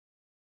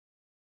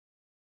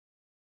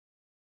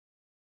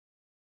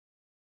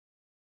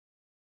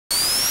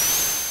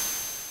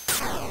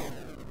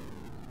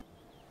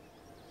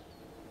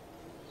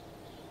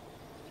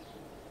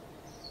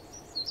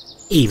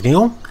Evening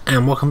all,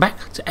 and welcome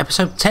back to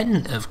episode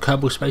 10 of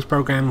Kerbal space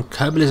program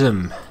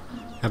Kerbalism.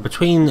 Now,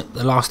 between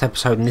the last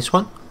episode and this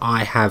one,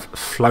 I have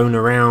flown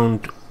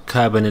around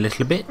Kerbal a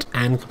little bit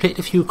and completed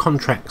a few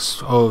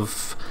contracts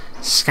of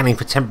scanning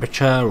for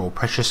temperature or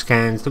pressure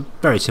scans, the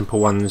very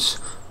simple ones.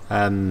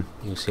 You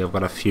can see I've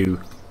got a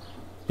few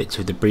bits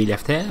of debris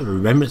left there,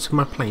 remembrance of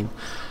my plane.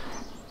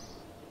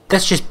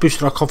 That's just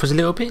boosted our coffers a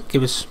little bit,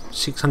 give us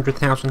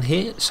 600,000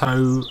 here,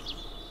 so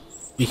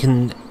we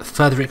can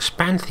further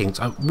expand things.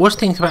 I was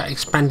thinking about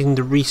expanding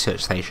the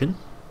research station,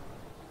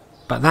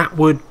 but that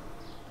would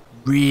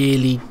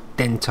really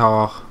dent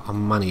our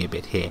money a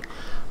bit here.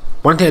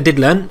 One thing I did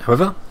learn,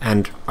 however,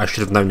 and I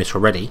should have known this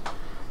already,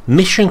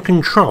 mission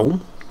control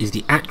is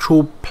the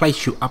actual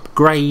place you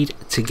upgrade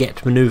to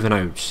get maneuver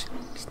nodes.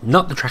 It's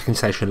not the tracking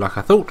station like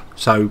I thought,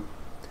 so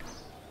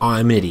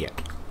I'm an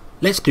idiot.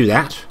 Let's do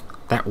that.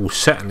 That will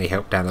certainly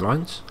help down the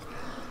lines.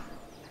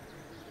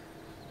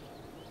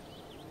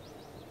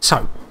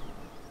 So,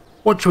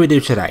 what should we do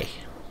today?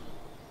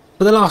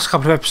 For the last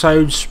couple of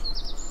episodes,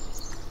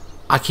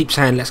 I keep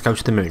saying let's go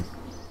to the moon.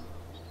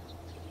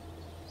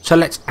 So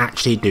let's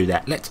actually do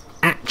that. Let's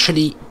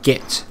actually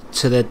get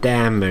to the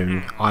damn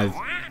moon. I've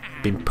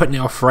been putting it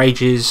off for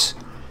ages.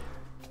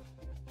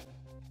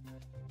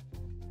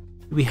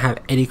 Do we have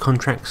any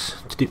contracts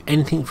to do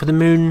anything for the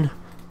moon?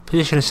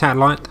 Position a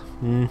satellite?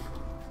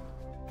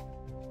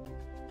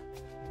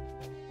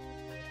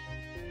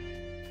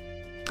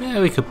 Yeah,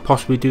 we could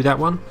possibly do that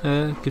one.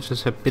 Gives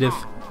us a bit of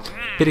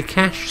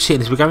cash, seeing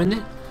as we're going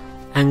there,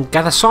 and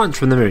gather science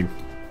from the moon.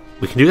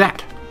 We can do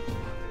that.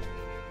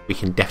 We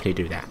can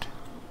definitely do that.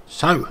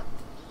 So,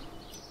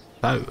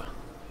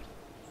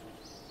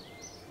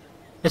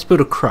 let's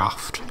build a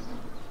craft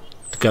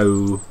to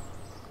go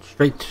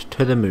straight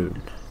to the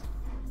moon.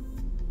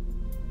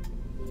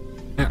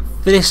 Now,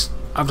 for this,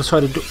 I've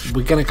decided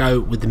we're going to go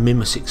with the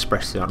Mimus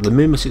Express design, the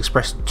Mimus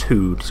Express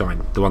 2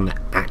 design, the one that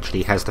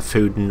actually has the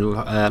food and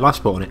life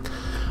support on it.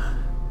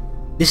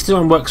 This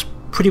design works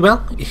pretty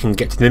well. You can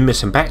get to the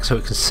Mimus and back, so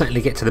it can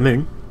certainly get to the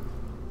moon.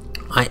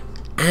 I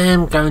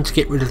am going to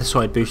get rid of the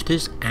side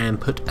boosters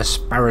and put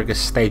asparagus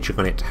staging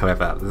on it,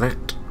 however.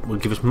 That will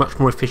give us much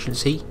more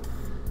efficiency,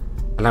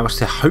 allow us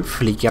to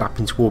hopefully get up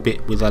into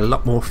orbit with a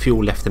lot more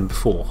fuel left than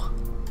before.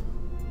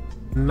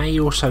 May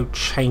also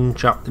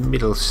change up the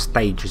middle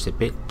stages a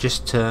bit,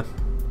 just to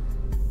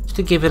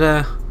give it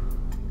a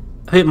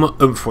bit more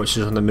oomph for it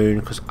on the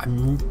moon, because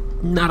I'm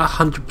not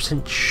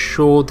 100%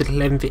 sure that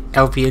an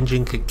LV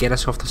engine could get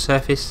us off the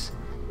surface.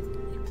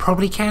 It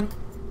probably can,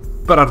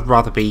 but I'd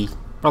rather be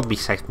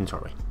safe than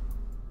sorry.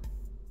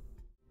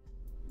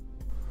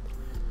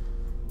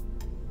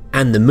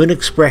 And the Moon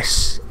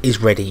Express is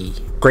ready.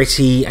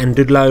 Gracie and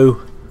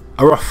Dudlow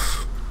are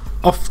off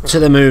to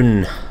the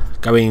moon,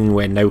 going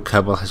where no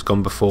Kerbal has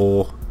gone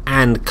before,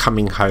 and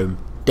coming home.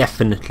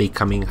 Definitely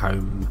coming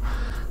home.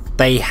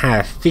 They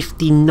have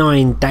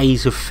 59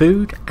 days of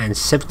food and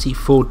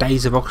 74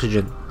 days of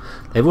oxygen.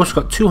 They've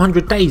also got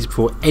 200 days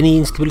before any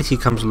instability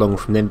comes along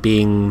from them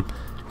being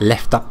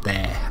left up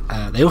there.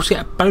 They also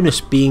get a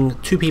bonus being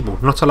 2 people,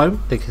 not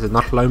alone. They get a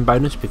not alone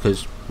bonus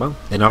because, well,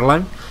 they're not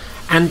alone.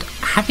 And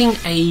having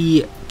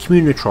a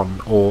communitron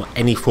or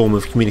any form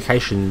of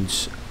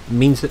communications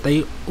means that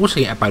they also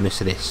get a bonus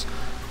to this.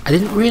 I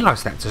didn't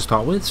realise that to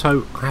start with,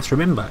 so I have to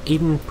remember,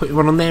 even putting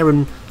one on there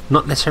and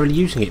not necessarily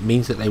using it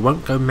means that they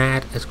won't go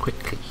mad as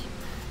quickly.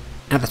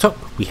 At the top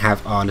we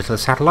have our little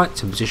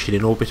satellites in position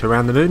in orbit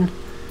around the moon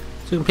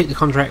to complete the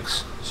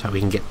contracts so we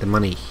can get the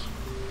money.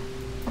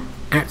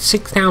 At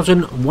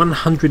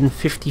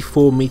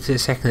 6,154 meters a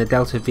second of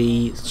Delta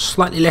V,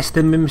 slightly less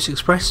than Mimus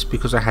Express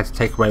because I had to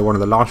take away one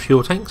of the large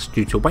fuel tanks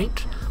due to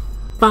weight,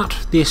 but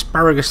the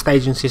asparagus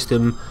staging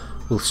system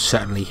will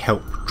certainly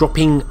help.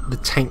 Dropping the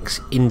tanks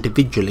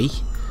individually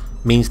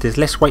means there's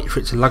less weight for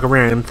it to lug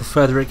around the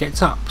further it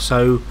gets up,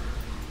 so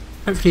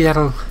hopefully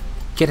that'll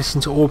get us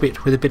into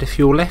orbit with a bit of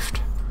fuel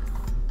left.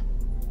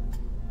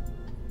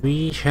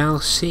 We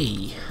shall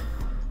see.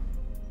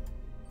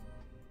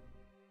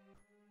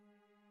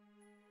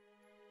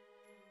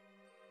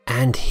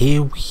 And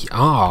here we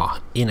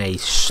are in a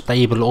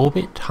stable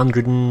orbit,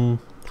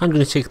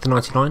 106 to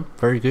 99,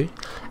 very good,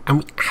 and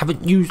we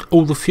haven't used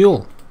all the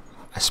fuel.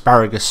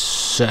 Asparagus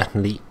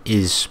certainly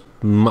is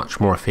much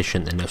more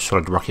efficient than those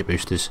solid rocket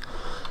boosters.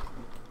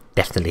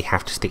 Definitely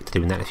have to stick to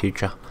doing that in the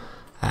future.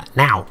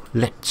 Now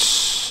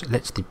let's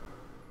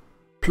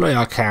deploy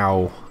our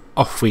cow.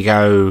 Off we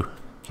go.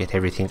 Get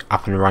everything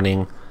up and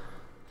running.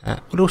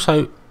 We'll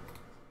also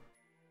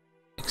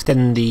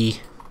extend the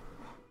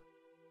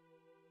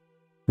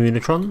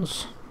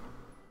communitrons.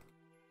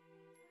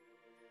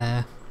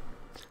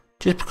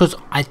 Just because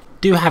I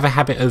do have a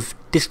habit of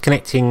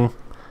disconnecting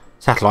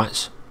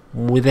satellites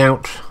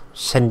without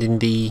turning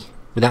the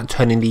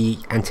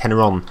antenna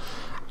on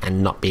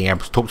and not being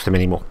able to talk to them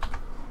anymore.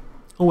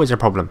 Always a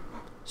problem.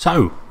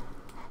 So,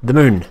 the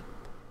moon.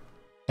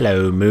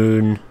 Hello,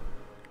 moon.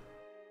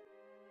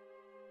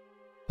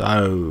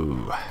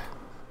 So,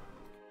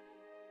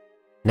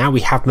 now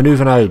we have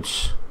maneuver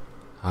nodes.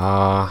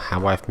 Ah,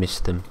 how I've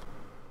missed them.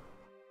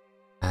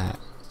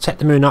 Set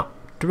the moon up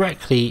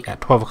directly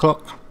at 12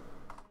 o'clock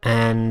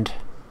and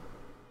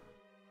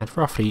at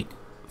roughly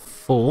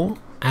 4,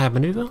 add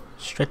maneuver,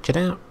 stretch it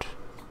out,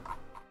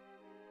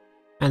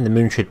 and the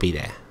moon should be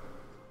there.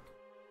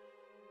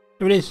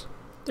 There it is.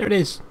 There it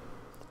is.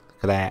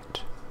 Look at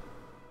that.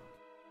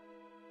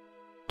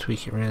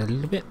 Tweak it around a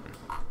little bit.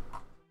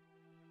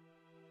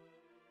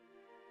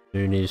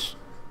 Moon is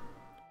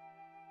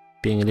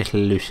being a little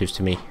elusive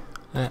to me.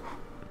 There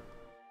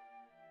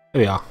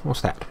we are.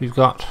 What's that? We've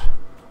got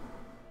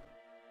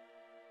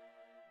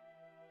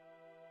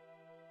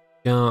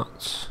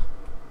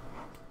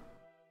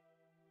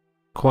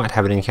quite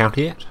haven't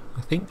encountered yet,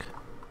 I think.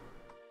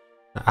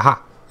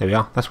 Aha! There we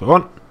are. That's what we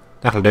want.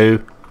 That'll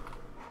do.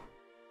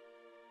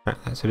 Right,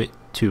 that's a bit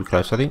too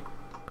close, I think.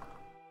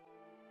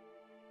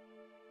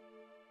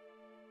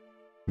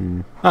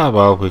 Oh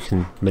well, we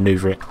can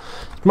manoeuvre it.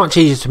 It's much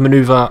easier to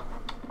manoeuvre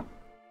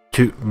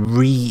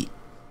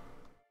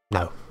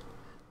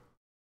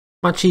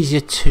much easier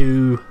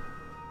to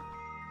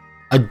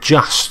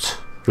adjust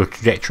your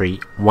trajectory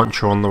once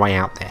you're on the way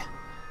out there.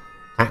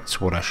 That's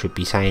what I should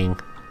be saying.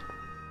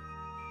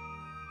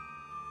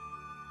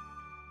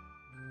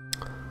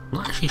 I'm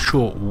not actually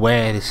sure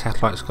where this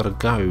satellite's got to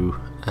go.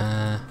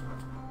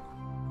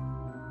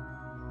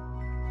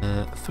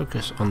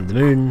 Focus on the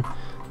moon.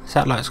 The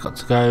satellite's got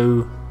to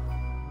go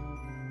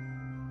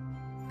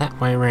that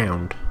way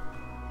around.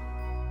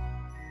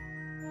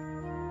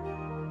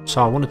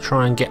 So I want to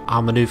try and get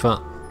our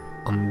manoeuvre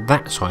on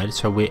that side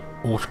so we're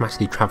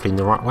automatically travelling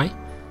the right way.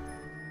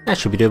 That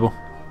should be doable.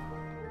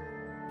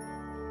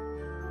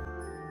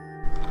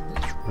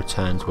 Let's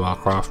return to our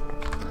craft.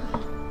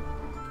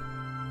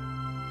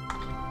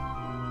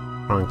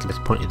 Try and get us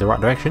pointed the right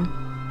direction.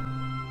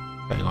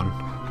 Going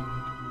on.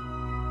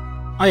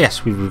 Oh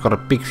yes, we've got a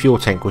big fuel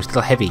tank. We're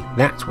still heavy.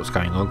 That's what's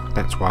going on.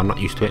 That's why I'm not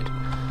used to it.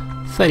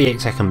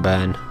 38-second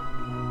burn.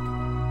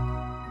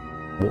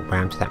 Walk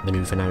round to that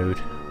manoeuvre node.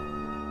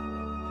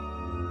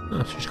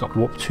 Oh, so it's got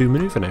warp 2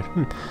 manoeuvre node.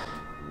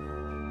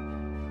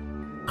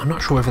 I'm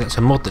not sure whether that's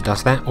a mod that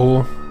does that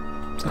or...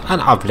 And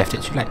I've left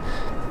it too late.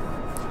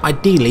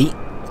 Ideally,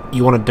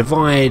 you want to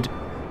divide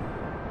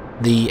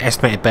the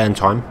estimated burn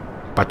time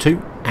by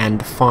 2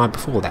 and fire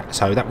before that.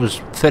 So that was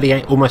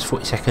 38, almost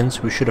 40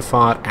 seconds. We should have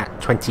fired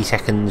at 20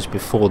 seconds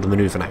before the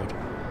manoeuvre node.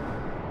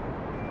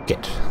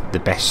 Get the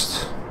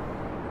best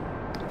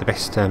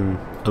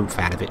oomph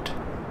out of it.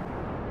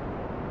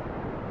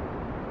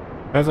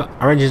 However,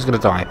 our engine's going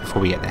to die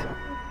before we get there.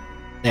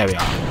 There we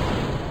are.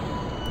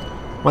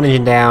 One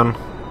engine down.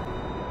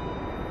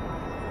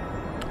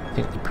 I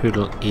think the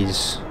Poodle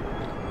is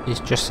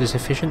just as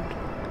efficient.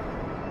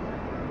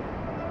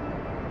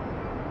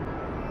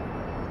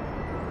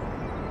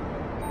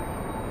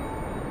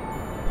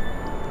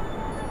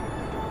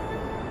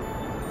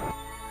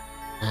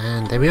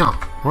 And there we are.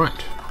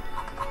 Right.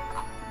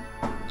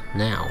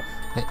 Now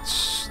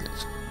let's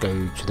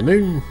go to the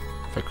moon.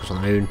 Focus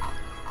on the moon.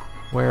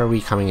 Where are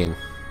we coming in?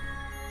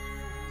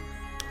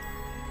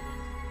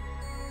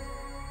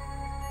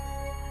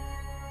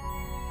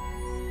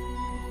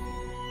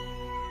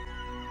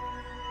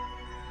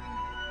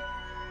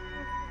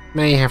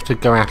 May have to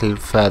go out a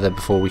little further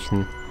before we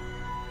can,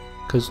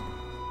 because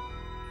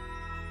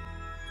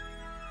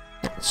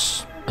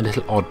that's a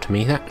little odd to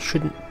me. That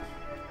shouldn't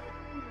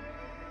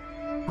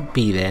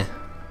be there.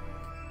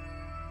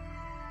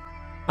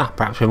 Ah,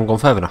 perhaps we haven't gone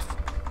further enough.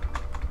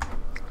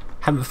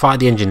 Haven't fired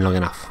the engine long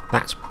enough.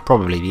 That's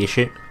probably the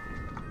issue.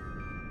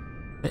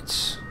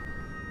 Let's...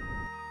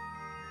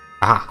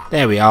 Aha,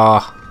 there we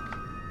are.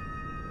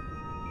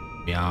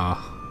 We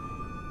are.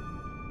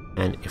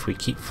 And if we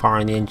keep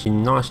firing the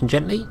engine nice and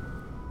gently,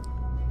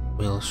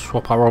 we'll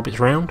swap our orbits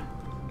round.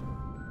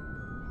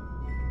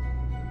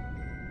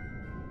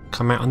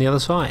 Come out on the other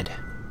side.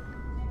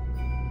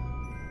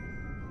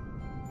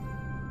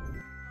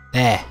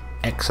 There,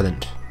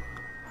 excellent.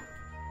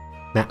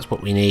 That's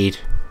what we need.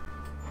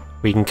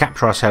 We can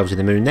capture ourselves in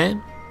the moon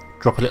there,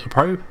 drop a little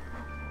probe,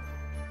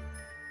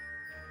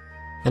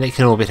 and it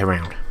can orbit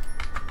around.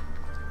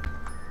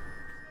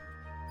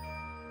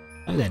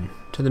 So then,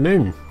 to the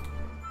moon.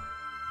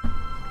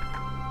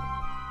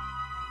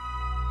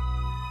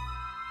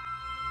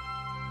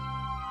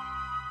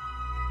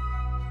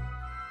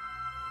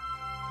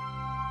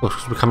 Well,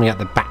 because we're coming out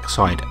the back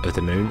side of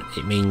the moon,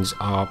 it means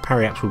our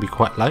power ups will be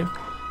quite low,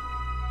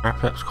 power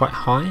ups quite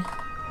high.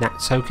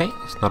 That's okay,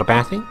 it's not a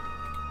bad thing.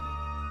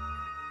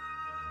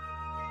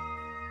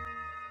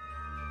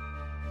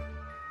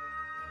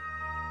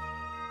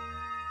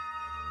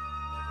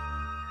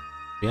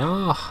 We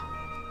are.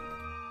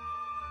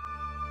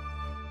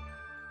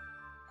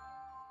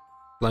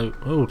 Slow.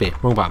 Oh dear,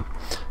 wrong button.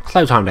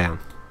 Slow time down.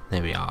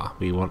 There we are.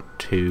 We want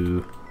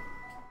to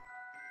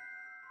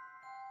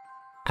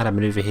add a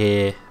maneuver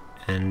here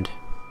and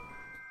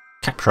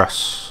capture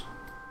us.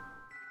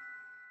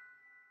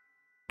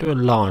 Do a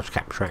large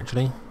capture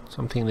actually.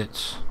 Something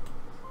that's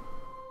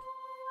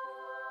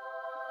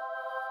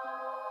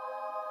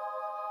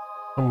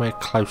somewhere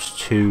close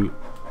to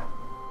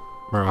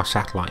where our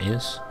satellite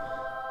is.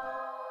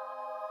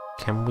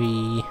 Can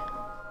we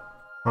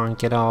try and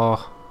get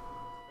our...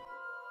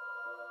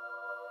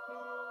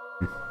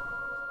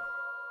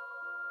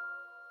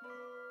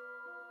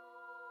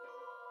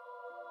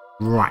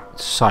 Right,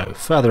 so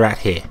further out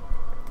here,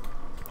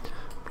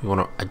 we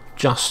want to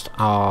adjust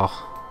our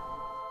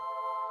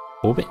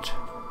orbit.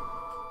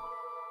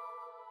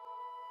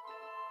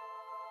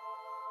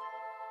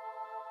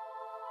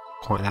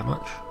 Quite that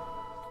much.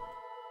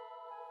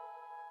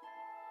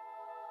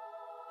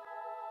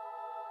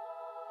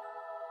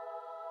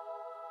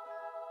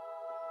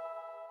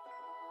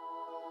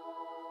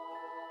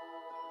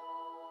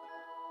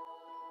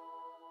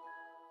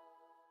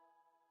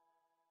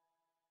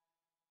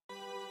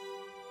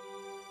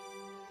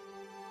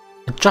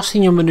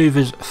 Adjusting your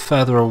manoeuvres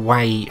further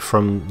away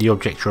from the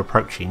object you're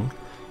approaching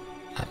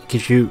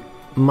gives you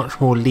much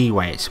more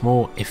leeway. It's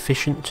more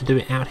efficient to do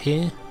it out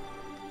here,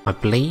 I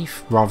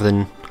believe, rather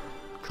than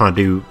trying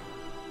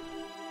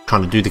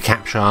to do the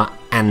capture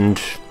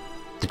and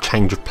the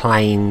change of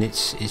plane.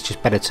 It's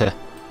just better to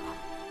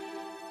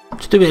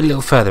do it a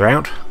little further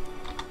out.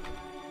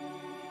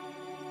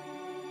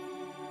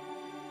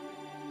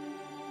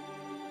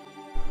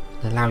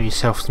 Allow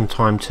yourself some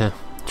time to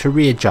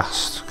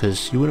readjust,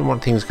 because you wouldn't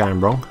want things going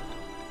wrong.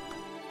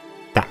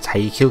 That's how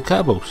you kill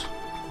Kerbals.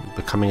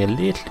 Becoming a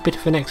little bit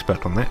of an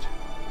expert on that.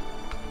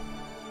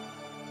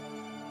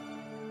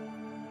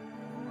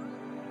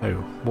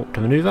 So, warp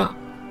to manoeuvre.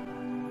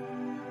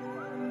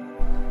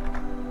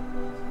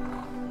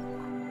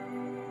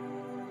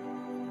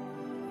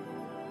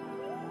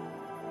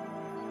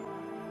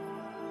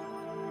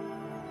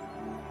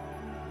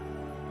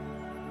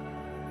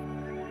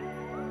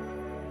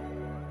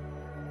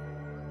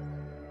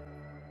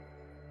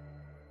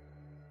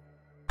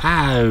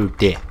 Oh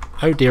dear.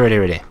 Oh dear, oh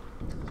dear, oh dear.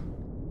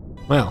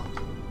 Well,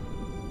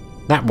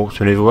 that warp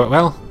to manoeuvre worked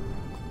well.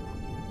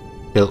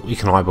 Still, we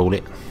can eyeball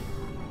it.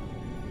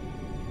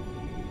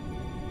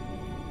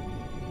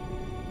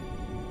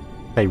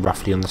 Stay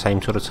roughly on the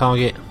same sort of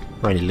target.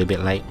 We're only a little bit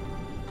late.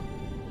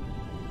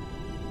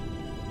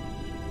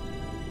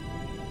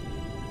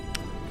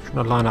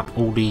 Trying to line up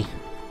all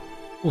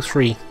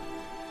three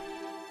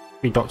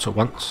dots at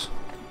once.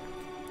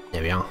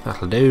 There we are.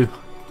 That'll do.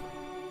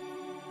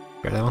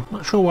 Get that one.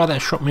 Not sure why that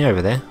shot me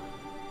over there.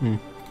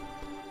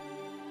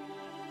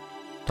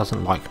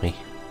 Doesn't like me.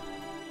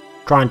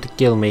 Trying to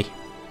kill me.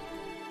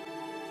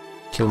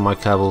 Kill my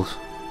Kerbals.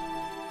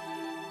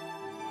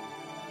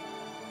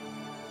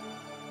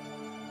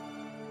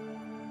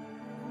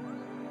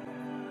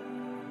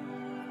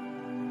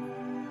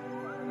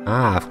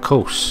 Ah, of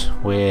course.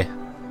 We're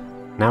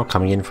now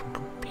coming in from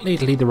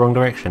completely the wrong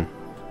direction.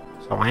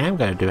 So I am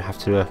going to have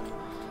to do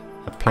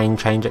a plane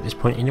change at this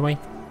point anyway.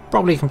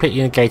 Probably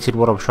completely negated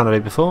what I was trying to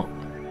do before.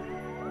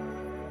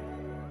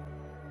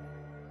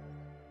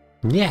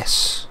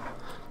 Yes.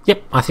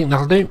 Yep, I think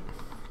that'll do.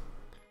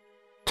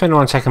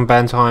 21-second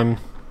burn time.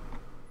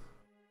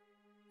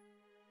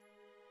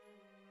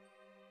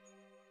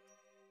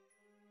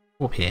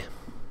 Up here.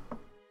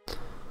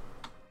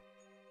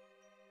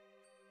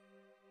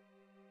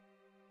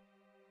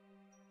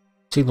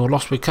 Signal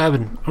lost with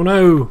Kerbal. Oh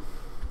no!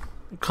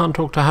 I can't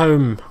talk to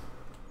home.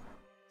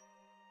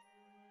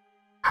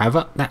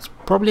 However, that's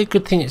probably a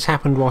good thing it's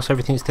happened whilst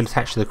everything's still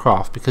attached to the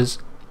craft, because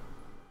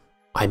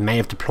I may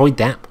have deployed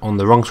that on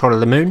the wrong side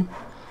of the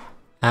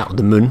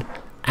moon,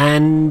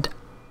 and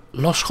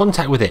lost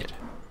contact with it.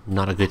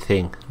 Not a good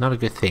thing. Not a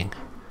good thing.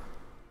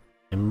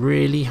 I'm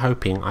really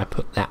hoping I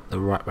put that the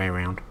right way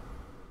around.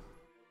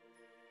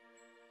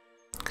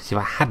 Because if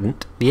I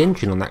hadn't, the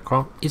engine on that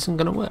craft isn't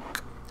going to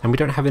work. And we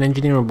don't have an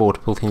engineer on board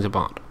to pull things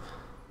apart.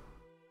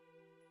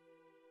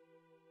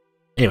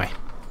 Anyway.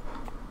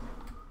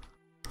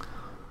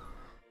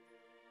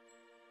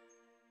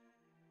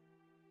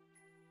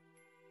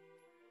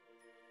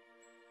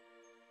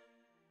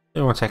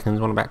 1 second,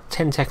 one about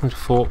 10 seconds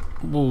before.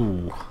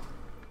 Ooh.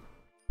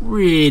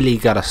 Really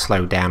gotta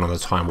slow down on the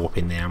time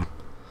warping there. I'm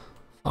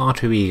far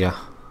too eager.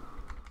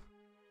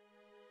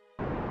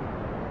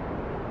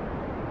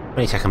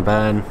 20-second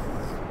burn.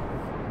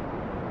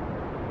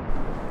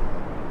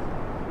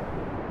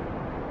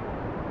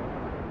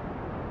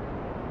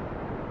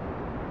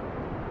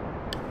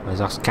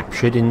 There's us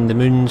captured in the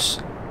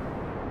moon's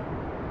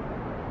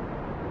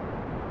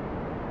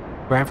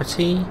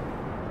gravity.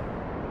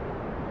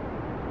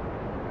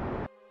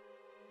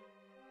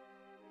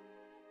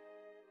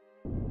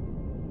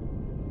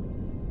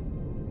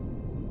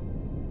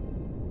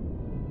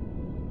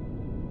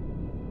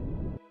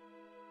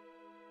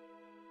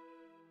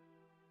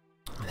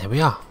 There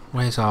we are.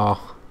 Where's our...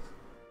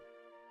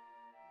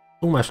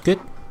 Almost good.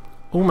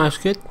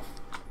 Almost good.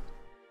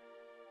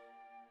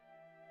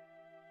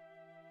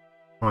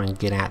 Try and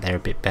get out there a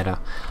bit better.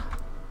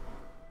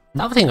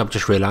 Another thing I've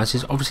just realised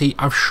is obviously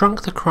I've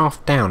shrunk the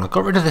craft down. I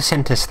got rid of the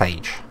centre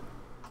stage.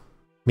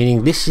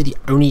 Meaning this is the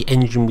only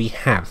engine we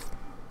have.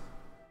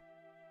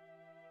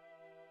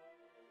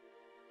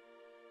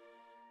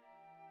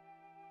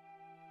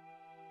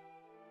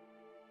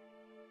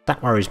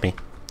 That worries me.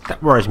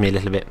 That worries me a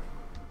little bit.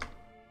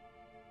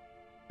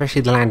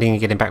 Especially the landing and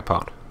getting back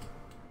part.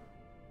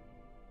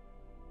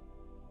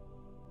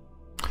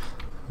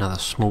 Another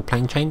small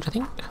plane change, I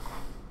think.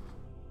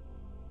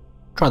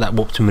 Try that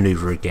warp to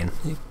manoeuvre again.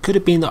 It could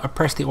have been that I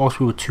pressed it whilst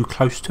we were too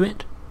close to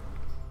it.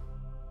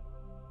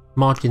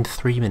 Margin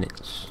 3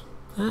 minutes.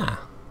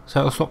 Ah, so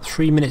it'll stop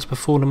 3 minutes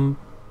before them.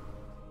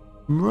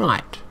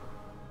 Right.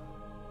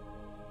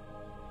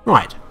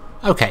 Right,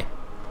 okay.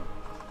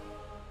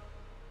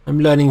 I'm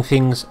learning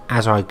things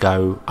as I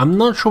go. I'm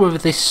not sure whether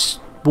this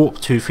warp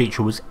 2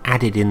 feature was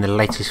added in the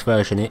latest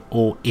version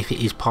or if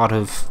it is part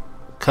of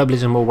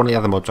Kerbalism or one of the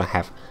other mods I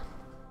have.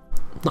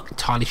 Not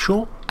entirely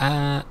sure.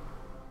 I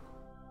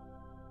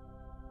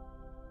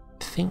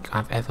think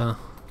I've ever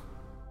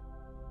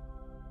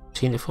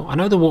seen it before. I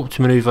know the warp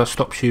to manoeuvre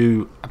stops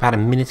you about a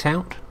minute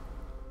out.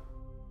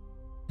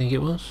 I think it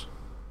was.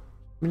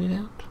 A minute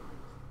out?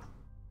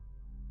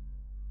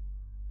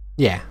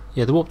 Yeah,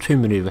 the warp 2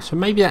 manoeuvre. So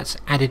maybe that's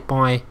added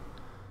by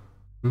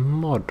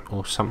mod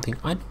or something.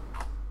 I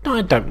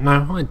don't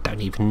know. I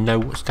don't even know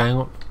what's going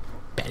on.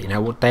 Barely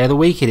know what day of the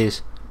week it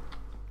is.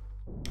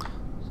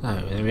 So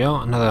there we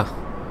are, another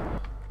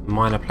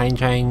minor plane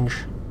change.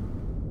 Is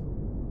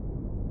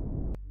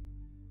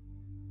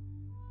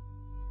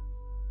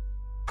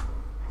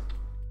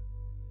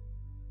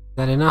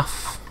that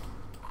enough?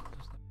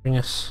 Does that bring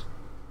us?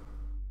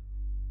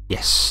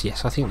 Yes,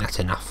 I think that's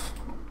enough.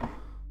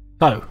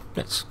 So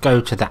let's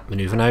go to that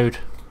manoeuvre node.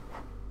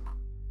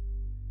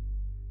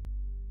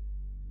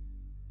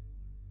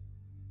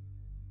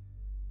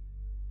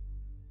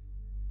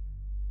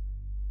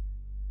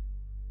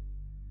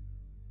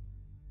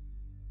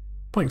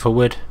 Point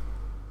forward.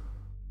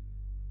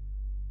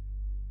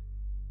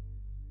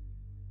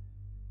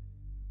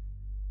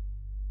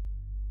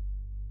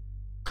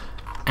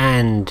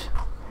 And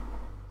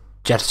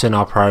jettison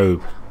our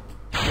probe.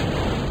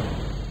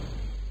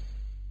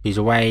 She's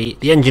away.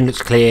 The engine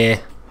looks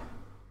clear.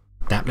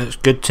 That looks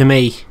good to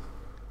me.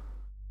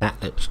 That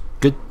looks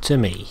good to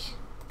me.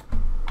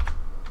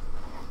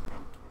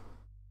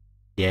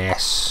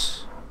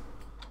 Yes.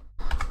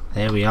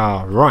 There we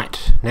are.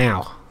 Right,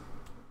 now.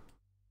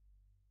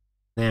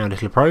 Now,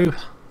 little probe.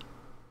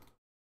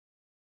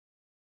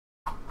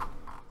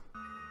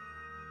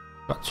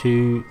 Got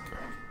to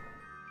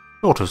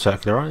sort of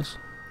circularize.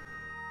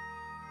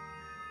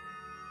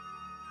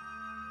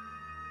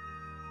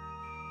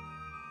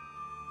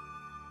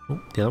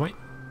 Oh, the other way.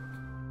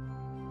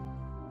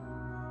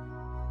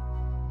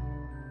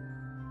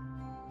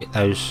 Get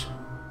those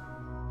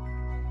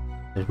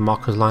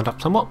markers lined up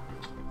somewhat.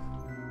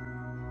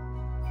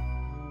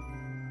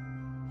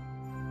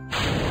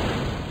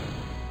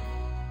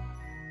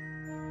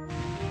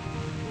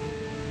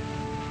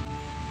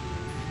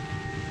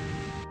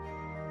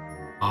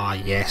 Ah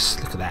yes,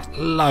 look at that.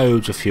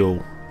 Loads of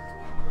fuel.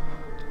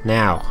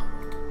 Now.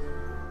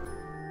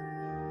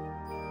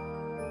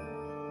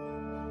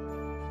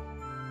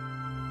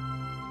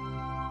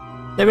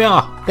 There we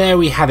are. There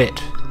we have it.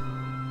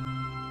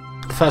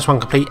 The first one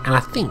complete, and I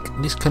think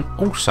this can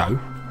also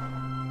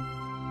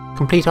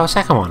complete our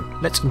second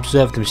one. Let's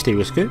observe the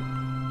mysterious goo.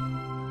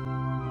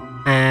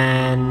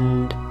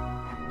 And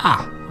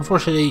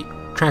unfortunately,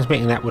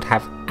 transmitting that would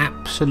have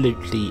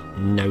absolutely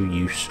no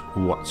use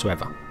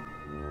whatsoever.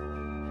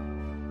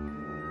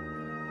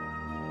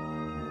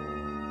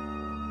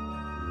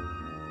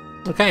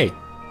 Okay,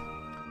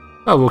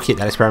 well, we'll keep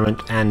that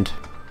experiment, and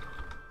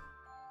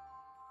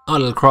our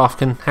little craft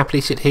can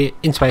happily sit here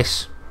in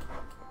space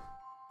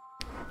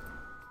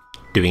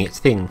doing its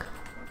thing.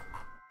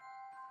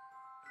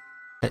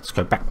 Let's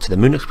go back to the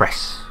Moon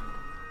Express.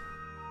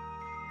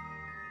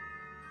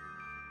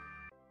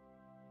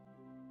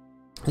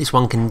 This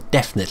one can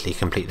definitely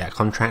complete that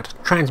contract.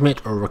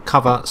 Transmit or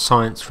recover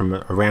science from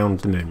around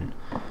the moon.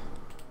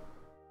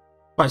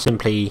 Quite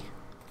simply,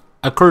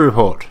 a crew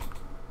report.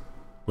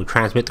 We'll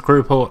transmit the crew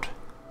report.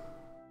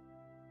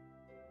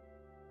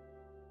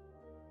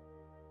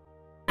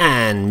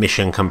 And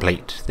mission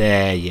complete.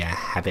 There you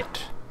have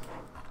it.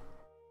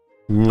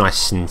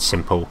 Nice and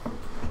simple.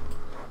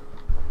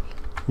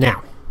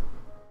 Now,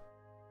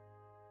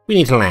 we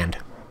need to land.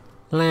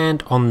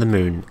 Land on the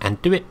moon and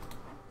do it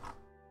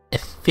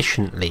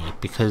efficiently,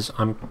 because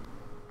I'm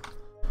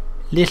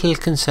little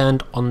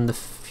concerned on the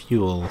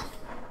fuel.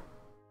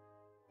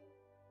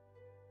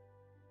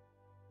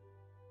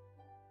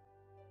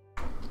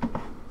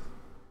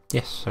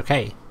 Yes,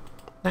 okay.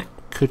 That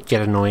could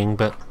get annoying,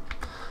 but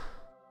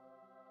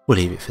we'll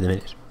leave it for the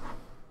minute.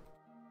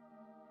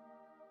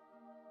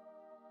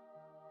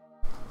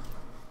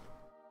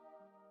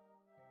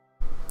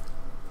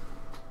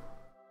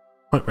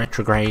 Point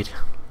retrograde.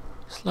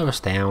 Slow us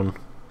down.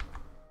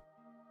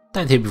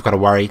 Don't think we've got to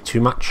worry too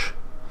much.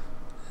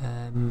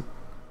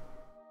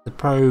 The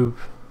probe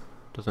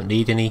doesn't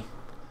need any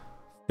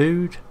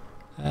food.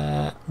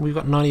 We've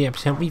got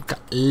 98%. We've got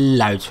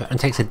loads of it. And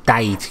it takes a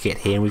day to get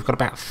here, and we've got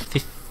about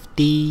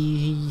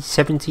 50,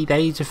 70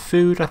 days of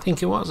food, I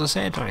think it was, I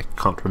said. I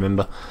can't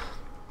remember.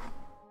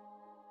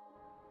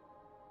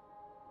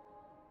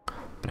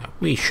 But no,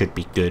 we should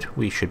be good.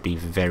 We should be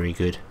very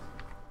good.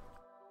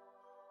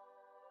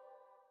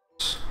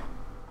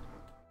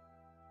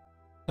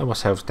 Slow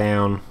ourselves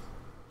down.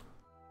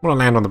 Will I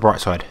land on the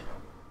bright side?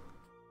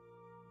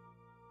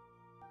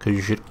 Because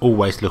you should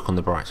always look on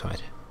the bright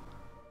side.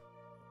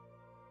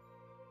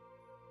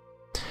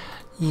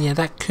 Yeah,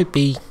 that could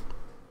be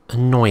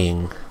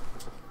annoying.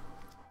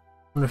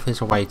 I wonder if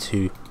there's a way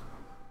to...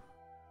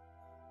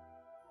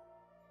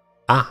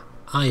 Ah,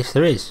 yes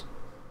there is.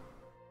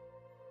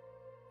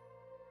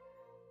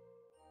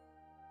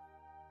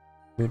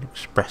 Moon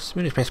Express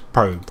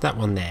probe, that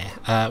one there.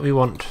 We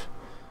want...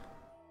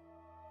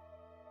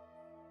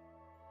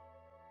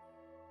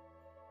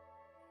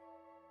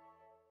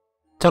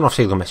 Turn off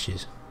signal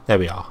messages. There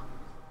we are.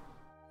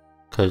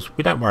 Because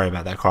we don't worry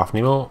about that craft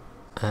anymore.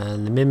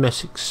 And the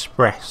Mimus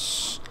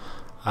Express.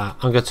 I'm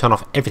going to turn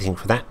off everything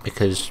for that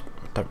because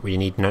I don't really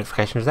need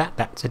notifications of that.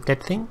 That's a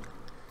dead thing.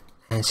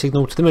 And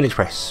signal to the Moon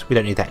Express. We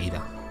don't need that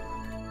either.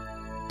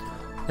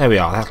 There we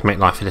are. That'll make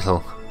life a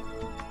little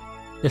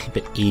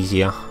bit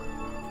easier.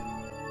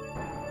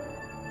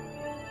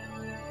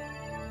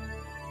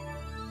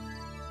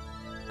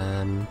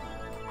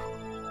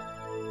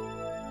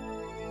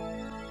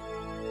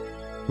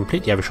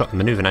 Completely overshot the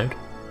maneuver node.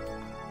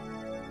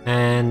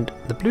 And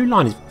the blue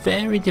line is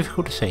very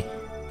difficult to see.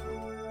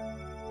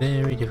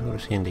 Very difficult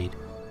to see indeed.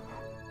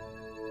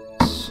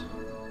 It's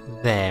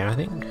there, I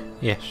think.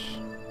 Yes.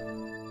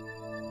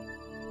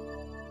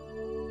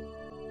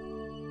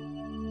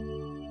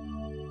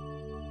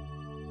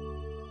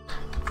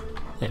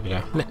 There we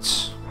go.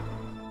 Let's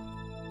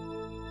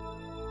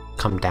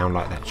come down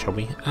like that, shall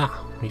we?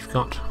 Ah, we've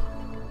got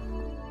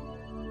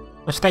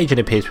a stage that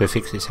appears to have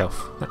fixed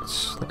itself.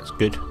 That's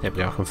good. There we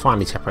go. I can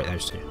finally separate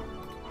those two.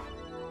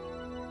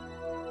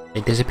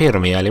 It disappeared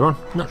on me earlier on.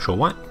 Not sure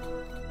why.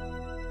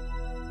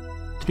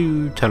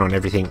 Turn on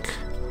everything.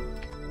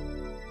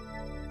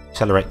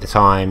 Accelerate the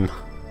time.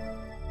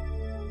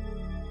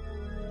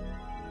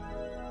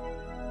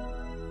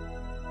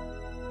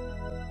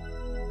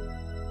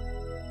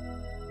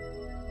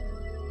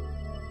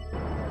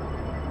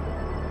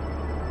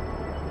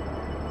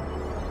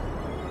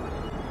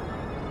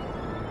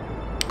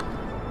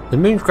 The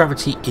moon's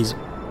gravity is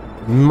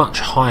much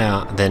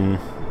higher than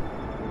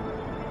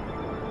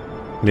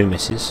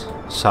Mimus's,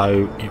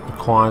 so it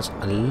requires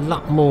a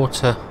lot more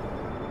to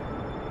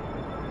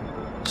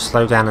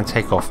slow down and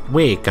take off.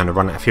 We're going to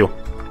run out of fuel.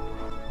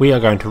 We are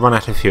going to run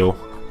out of fuel.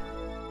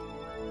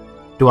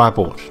 Do I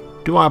abort?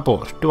 Do I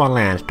abort? Do I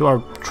land? Do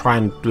I try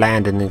and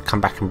land and then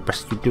come back and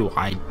rescue?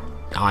 I'm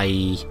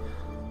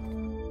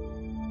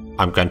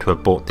going to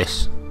abort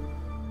this.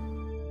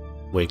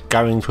 We're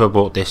going to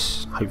abort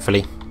this,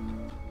 hopefully.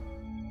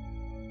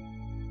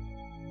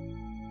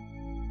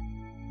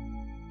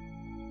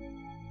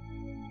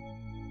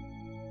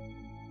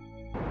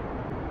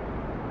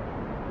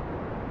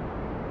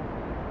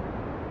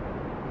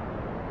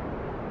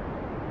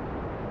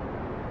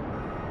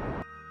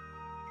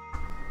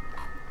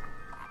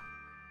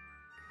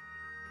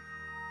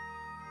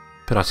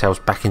 Put ourselves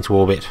back into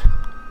orbit.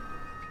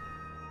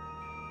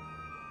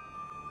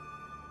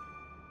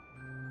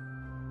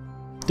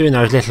 Doing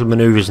those little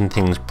manoeuvres and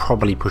things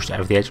probably pushed it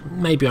over the edge.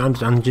 Maybe I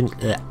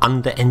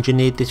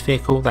under-engineered this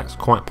vehicle, that's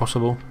quite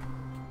possible.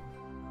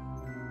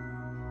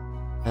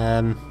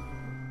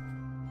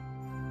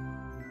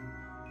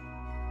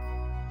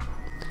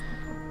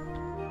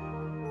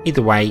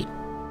 Either way,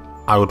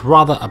 I would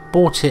rather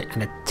abort it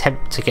and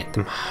attempt to get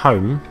them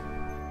home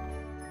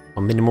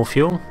on minimal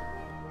fuel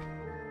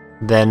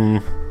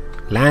than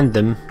land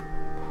them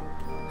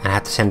and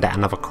have to send out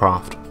another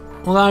craft.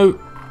 Although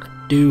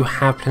I do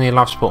have plenty of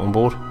life support on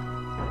board,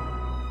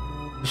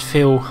 I just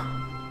feel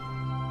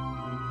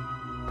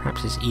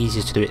perhaps it's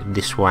easier to do it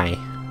this way.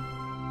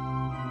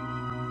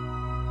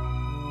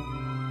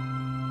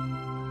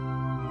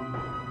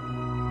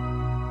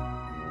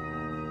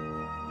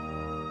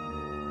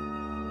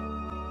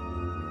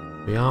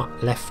 We are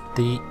left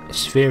the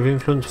sphere of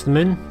influence of the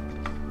moon.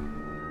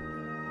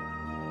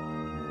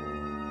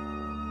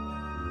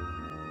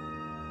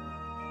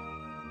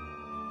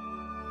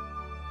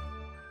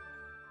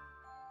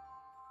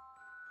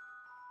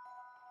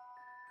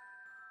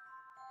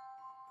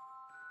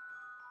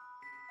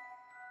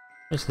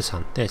 There's the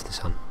sun, there's the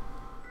sun.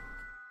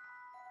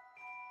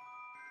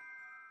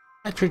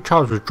 Battery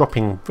charge was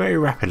dropping very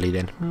rapidly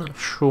then, I'm not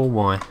sure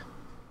why.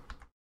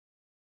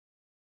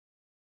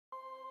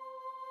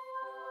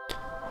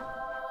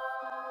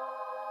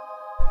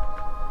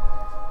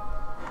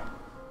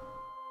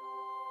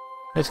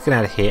 Let's get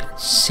out of here and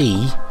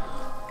see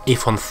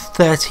if on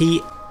 30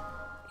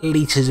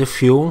 litres of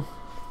fuel,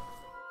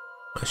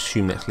 I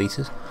assume that's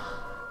litres,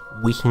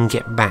 we can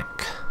get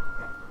back.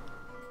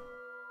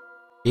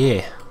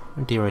 Yeah.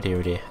 Oh dear, oh dear,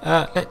 oh dear.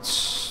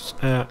 Let's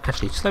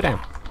actually slow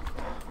down.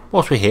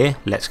 Whilst we're here,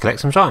 let's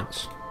collect some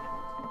science.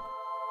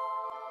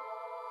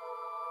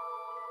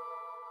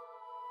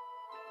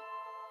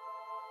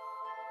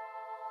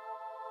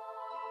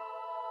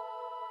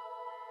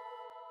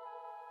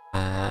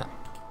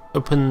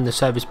 Open the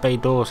service bay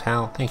doors,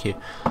 Hal. Thank you.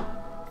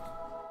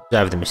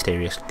 Observe the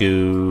mysterious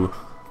goo.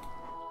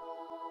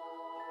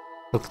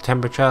 Look the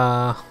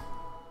temperature.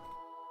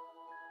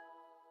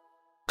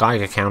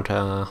 Geiger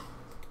counter.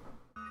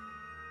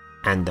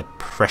 and the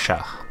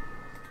pressure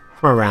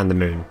from around the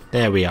moon.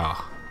 There we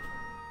are.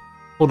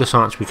 All the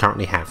science we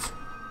currently have.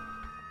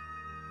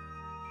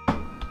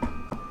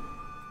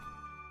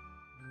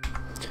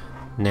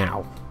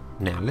 Now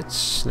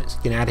let's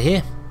get out of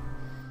here.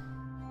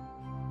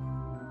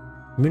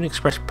 Moon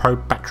Express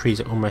probe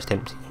batteries are almost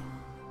empty.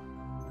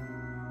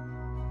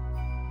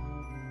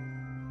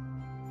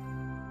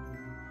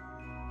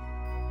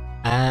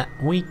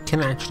 We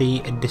can actually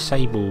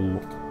disable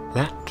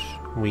that.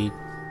 We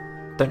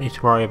don't need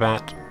to worry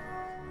about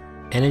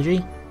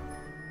energy.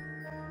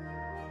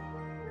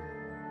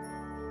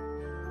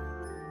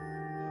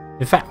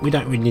 In fact, we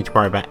don't really need to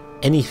worry about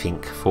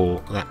anything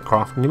for that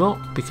craft anymore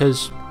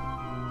because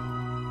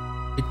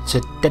it's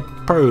a dead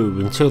probe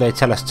until they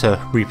tell us to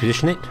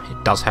reposition it.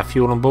 It does have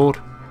fuel on board.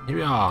 Here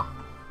we are.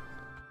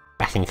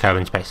 Back in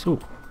Kerbal space. Ooh.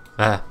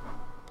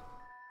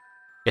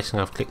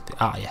 Guessing I've clicked...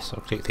 Ah, yes,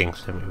 I've clicked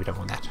things, so we don't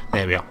want that.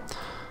 There we are.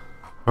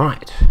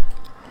 Right.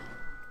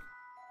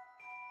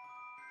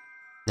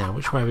 Now,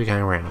 which way are we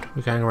going around?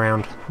 We're going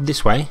around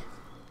this way.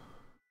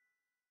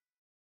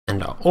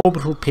 And our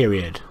orbital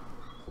period.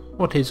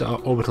 What is our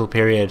orbital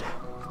period?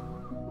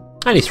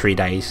 Only 3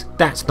 days.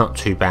 That's not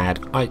too bad.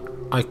 I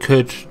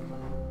could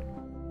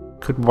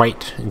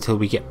wait until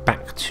we get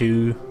back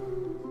to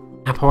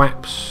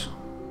Apoaps.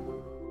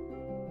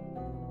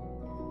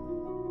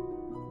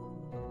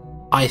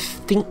 I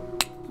think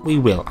we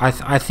will.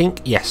 I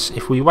think, yes,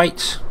 if we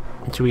wait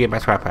until we get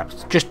back to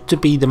Apoaps, just to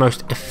be the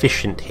most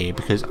efficient here,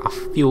 because our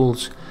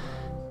fuel's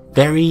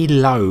very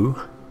low.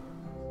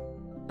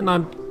 And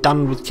I'm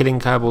done with killing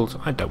Kerbals.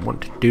 I don't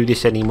want to do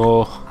this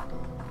anymore.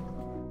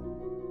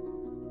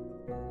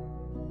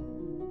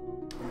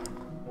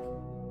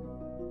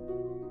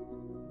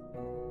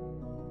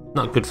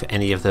 Not good for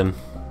any of them.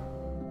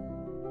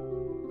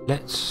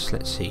 Let's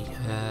see.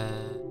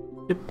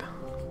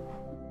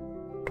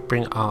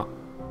 Bring our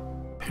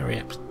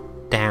periaps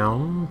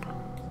down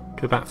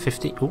to about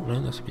 50. Oh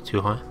no, that's a bit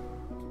too high.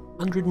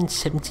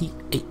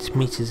 178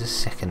 meters a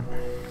second.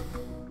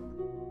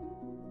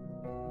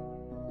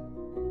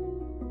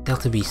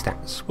 Delta V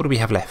stats. What do we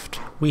have left?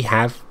 We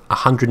have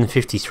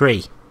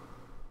 153.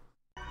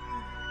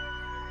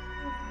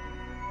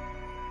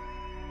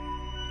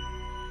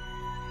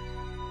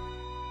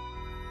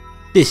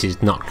 This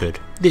is not good.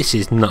 This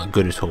is not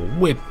good at all.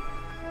 We're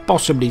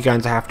possibly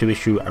going to have to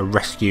issue a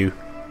rescue.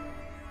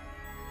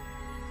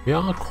 We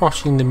are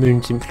crossing the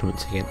moon's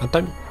influence again. I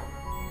don't...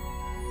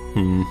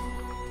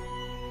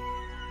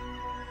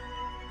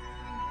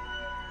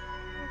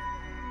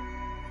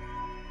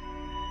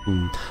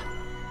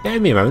 Bear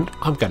with me a moment.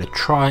 I'm going to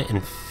try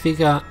and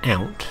figure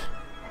out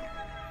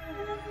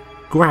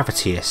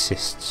gravity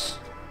assists.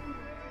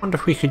 Wonder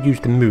if we could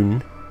use the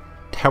moon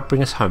to help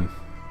bring us home.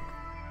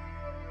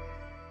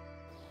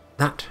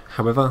 That,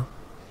 however,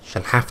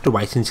 shall have to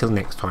wait until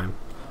next time.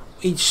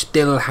 We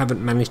still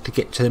haven't managed to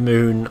get to the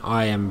moon.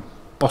 I am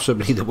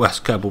possibly the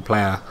worst Kerbal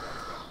player.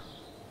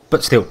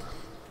 But still,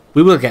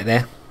 we will get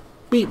there.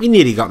 We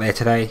nearly got there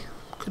today.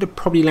 Could have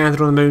probably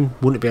landed on the moon.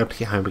 Wouldn't be able to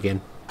get home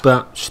again.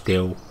 But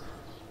still,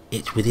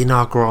 it's within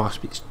our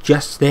grasp. It's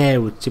just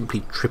there. We're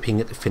simply tripping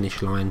at the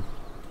finish line.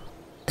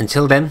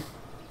 Until then,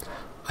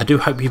 I do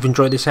hope you've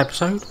enjoyed this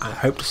episode. I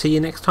hope to see you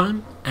next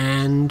time.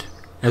 And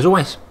as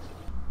always,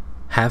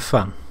 have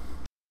fun.